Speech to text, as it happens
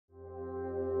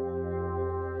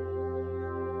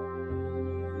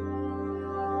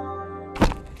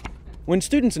When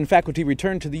students and faculty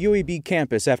return to the UAB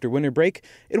campus after winter break,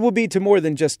 it will be to more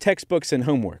than just textbooks and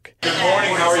homework. Good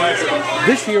morning, how are you?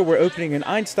 This year we're opening an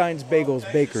Einstein's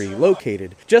Bagels bakery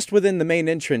located just within the main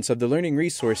entrance of the Learning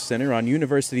Resource Center on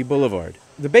University Boulevard.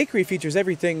 The bakery features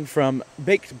everything from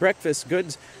baked breakfast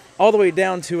goods all the way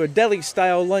down to a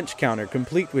deli-style lunch counter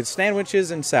complete with sandwiches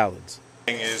and salads.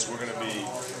 We're going to be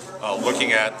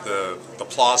looking at the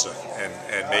plaza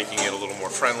and making it a little more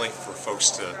friendly for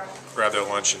folks to grab their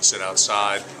lunch and sit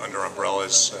outside under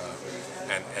umbrellas,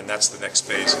 and that's the next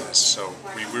phase of this. So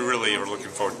we really are looking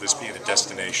forward to this being a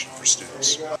destination for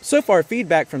students. So far,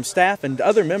 feedback from staff and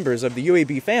other members of the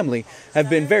UAB family have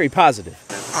been very positive.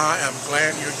 I am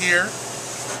glad you're here.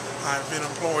 I've been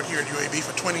employed here at UAB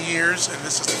for 20 years, and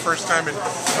this is the first time in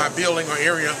my building or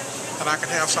area that I can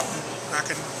have something I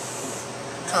can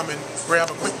come and grab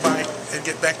a quick bite and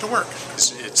get back to work.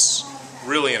 It's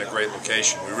really in a great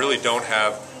location. We really don't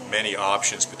have many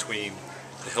options between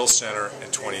the Hill Center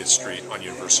and 20th Street on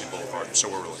University Boulevard, so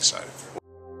we're really excited.